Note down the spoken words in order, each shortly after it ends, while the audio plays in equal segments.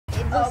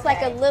looks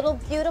like a little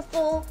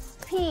beautiful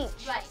peach.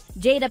 Right.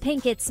 Jada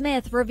Pinkett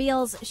Smith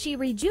reveals she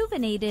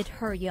rejuvenated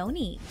her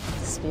yoni.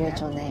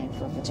 Spiritual name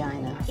for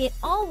vagina. It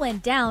all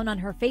went down on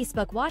her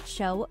Facebook watch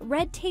show,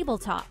 Red Table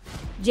Talk.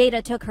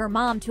 Jada took her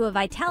mom to a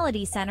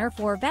vitality center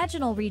for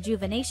vaginal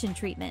rejuvenation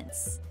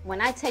treatments. When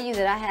I tell you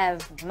that I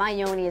have, my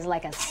yoni is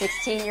like a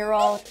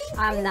 16-year-old,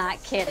 I'm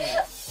not kidding.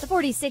 The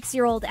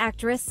 46-year-old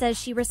actress says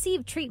she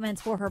received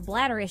treatments for her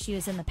bladder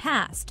issues in the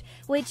past,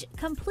 which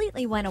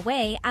completely went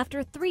away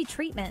after 3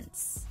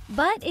 treatments.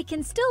 But it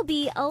can still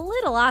be a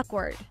little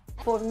awkward.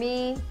 For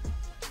me,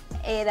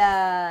 it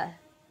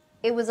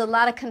was a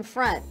lot of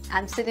confront.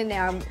 I'm sitting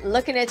there, I'm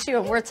looking at you,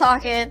 and we're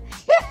talking.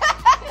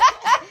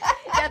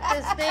 Got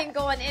this thing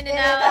going in and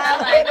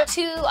out. Like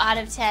 2 out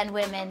of 10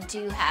 women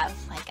do have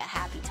like a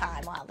happy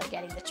time while they're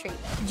getting the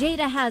treatment.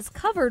 Jada has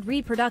covered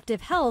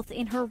reproductive health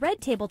in her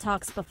Red Table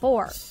Talks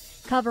before,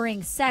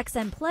 covering sex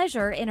and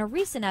pleasure in a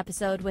recent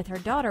episode with her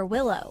daughter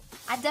Willow.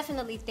 I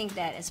definitely think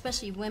that,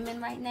 especially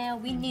women right now,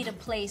 we need a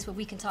place where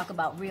we can talk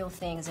about real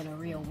things in a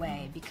real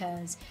way,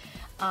 because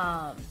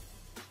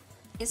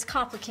it's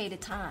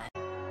complicated time.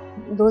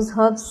 Those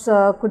herbs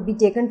could be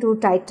taken to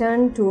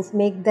tighten, to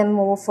make them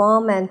more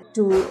firm and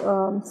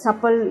to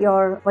supple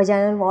your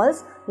vaginal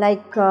walls.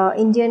 Like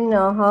Indian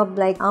herb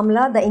like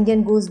amla, the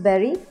Indian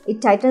gooseberry,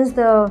 it tightens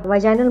the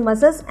vaginal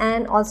muscles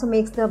and also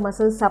makes the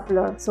muscles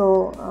suppler.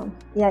 So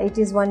yeah, it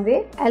is one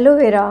way. Aloe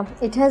vera,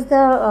 it has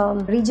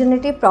the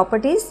regenerative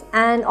properties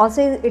and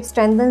also it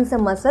strengthens the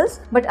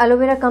muscles. But aloe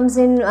vera comes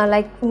in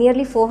like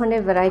nearly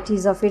 400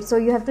 varieties of it. So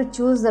you have to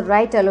choose the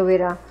right aloe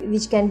vera,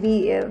 which can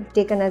be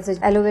taken as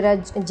a aloe vera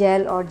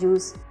gel or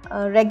juice.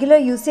 Regular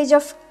usage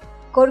of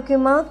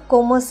curcuma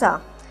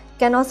comosa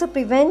can also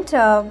prevent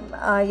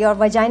your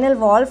vaginal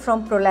wall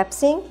from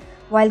prolapsing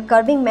while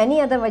curbing many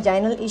other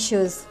vaginal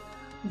issues.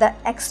 The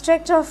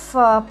extract of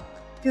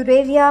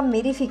Pureria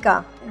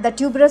mirifica, the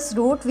tuberous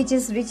root, which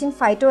is rich in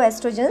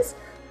phytoestrogens,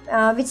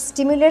 which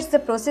stimulates the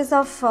process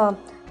of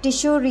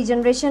tissue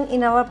regeneration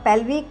in our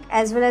pelvic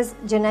as well as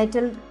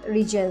genital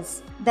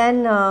regions.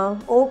 Then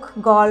oak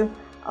gall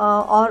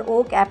or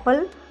oak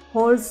apple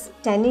holds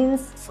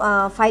tannins,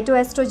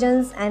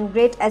 phytoestrogens and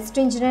great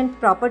astringent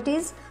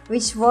properties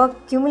which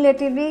work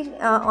cumulatively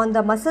on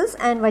the muscles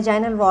and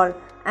vaginal wall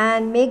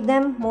and make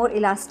them more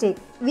elastic.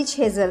 Witch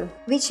hazel.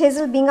 Witch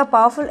hazel being a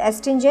powerful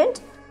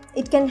astringent,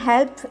 it can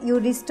help you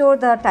restore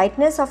the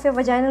tightness of your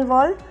vaginal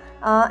wall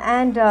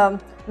and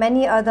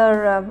many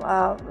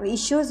other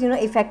issues,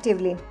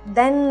 effectively.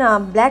 Then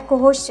black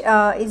cohosh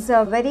is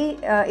very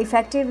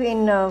effective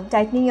in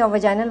tightening your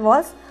vaginal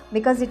walls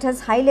because it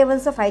has high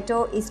levels of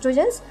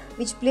phytoestrogens,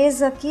 which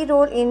plays a key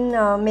role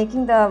in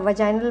making the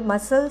vaginal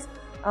muscles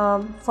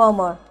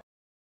firmer.